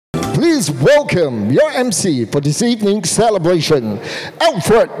please welcome your MC for this evening's celebration,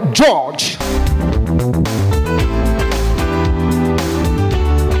 Alfred George.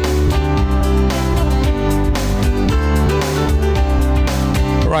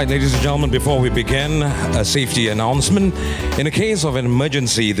 Right, ladies and gentlemen, before we begin, a safety announcement. In the case of an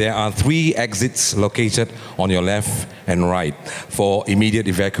emergency, there are 3 exits located on your left and right for immediate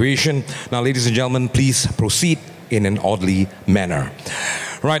evacuation. Now, ladies and gentlemen, please proceed in an orderly manner.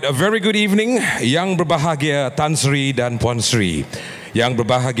 Right, a very good evening, Yang Berbahagia Tan Sri dan Puan Sri, Yang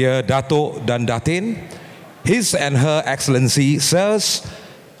Berbahagia Dato dan Datin, His and Her Excellency, Sirs,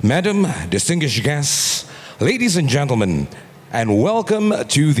 Madam, distinguished guests, ladies and gentlemen, and welcome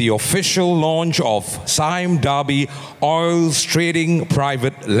to the official launch of Sime Darby Oils Trading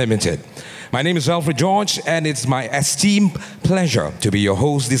Private Limited. My name is Alfred George, and it's my esteemed pleasure to be your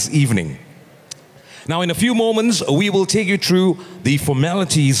host this evening. Now, in a few moments, we will take you through the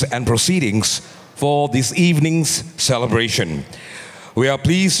formalities and proceedings for this evening's celebration. We are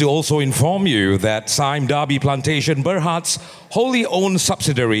pleased to also inform you that Sime Darby Plantation Berhad's wholly owned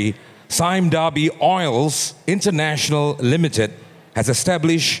subsidiary, Sime Darby Oils International Limited, has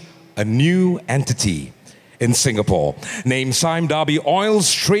established a new entity in Singapore named Sime Darby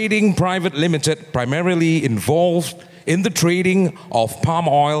Oils Trading Private Limited, primarily involved in the trading of palm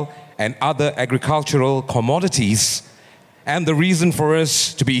oil and other agricultural commodities. And the reason for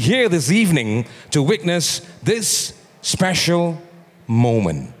us to be here this evening to witness this special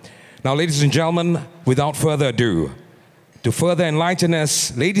moment. Now, ladies and gentlemen, without further ado, to further enlighten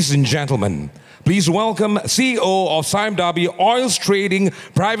us, ladies and gentlemen, please welcome CEO of Sime Darby Oils Trading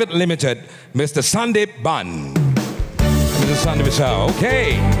Private Limited, Mr. Sandip Ban. Mr. Sandip is here.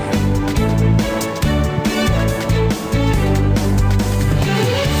 Okay.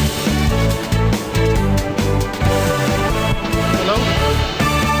 Hello.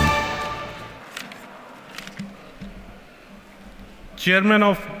 Chairman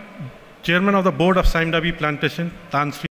of the Board of Sime Darby Plantation, Tan Sri